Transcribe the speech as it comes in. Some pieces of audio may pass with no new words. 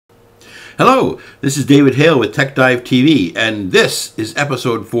Hello, this is David Hale with TechDiveTV, and this is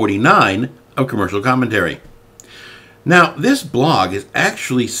episode 49 of Commercial Commentary. Now, this blog is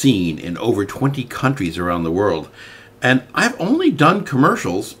actually seen in over 20 countries around the world, and I've only done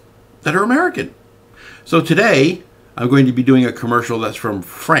commercials that are American. So today, I'm going to be doing a commercial that's from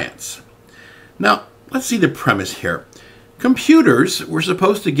France. Now, let's see the premise here. Computers were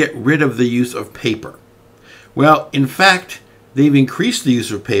supposed to get rid of the use of paper. Well, in fact, they've increased the use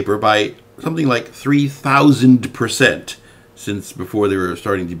of paper by something like 3,000% since before they were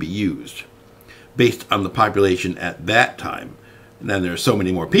starting to be used, based on the population at that time. And then there's so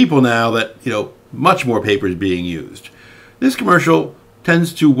many more people now that, much more paper is being used. This commercial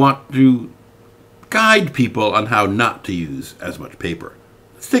tends to want to guide people on how not to use as much paper.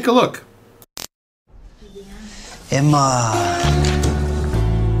 Let's take a look. Emma.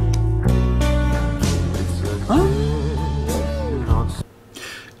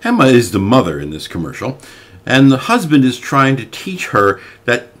 Emma is the mother in this commercial, and the husband is trying to teach her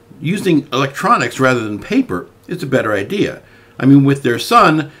that using electronics rather than paper is a better idea. I mean, with their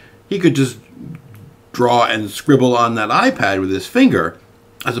son, he could just draw and scribble on that iPad with his finger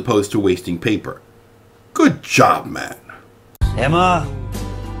as opposed to wasting paper. Good job, man. Emma.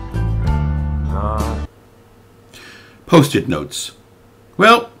 Post-it notes.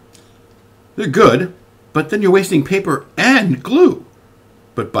 Well, they're good, but then you're wasting paper and glue.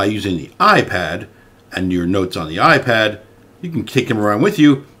 But by using the iPad and your notes on the iPad, you can take them around with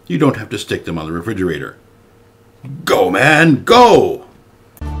you. You don't have to stick them on the refrigerator. Go, man, go!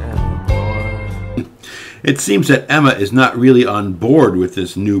 It seems that Emma is not really on board with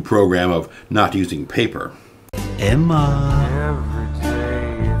this new program of not using paper. Emma. Every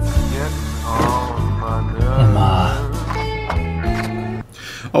day it's getting on my nerves. Emma.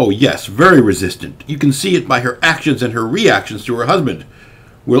 Oh yes, very resistant. You can see it by her actions and her reactions to her husband.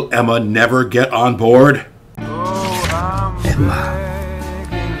 Will Emma never get on board? Emma.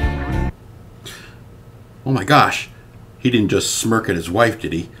 Oh my gosh, he didn't just smirk at his wife,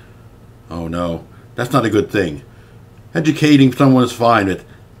 did he? Oh no, that's not a good thing. Educating someone is fine, but,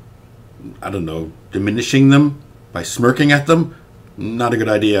 diminishing them by smirking at them? Not a good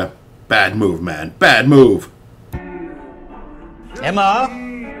idea. Bad move, man. Bad move. Emma.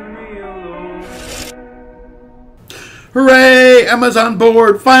 Hooray! Emma's on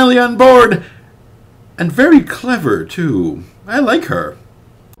board! Finally on board! And very clever, too. I like her.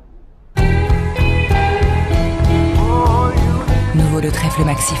 Nouveau le trèfle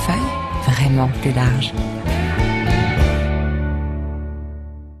maxi-feuille, vraiment plus large.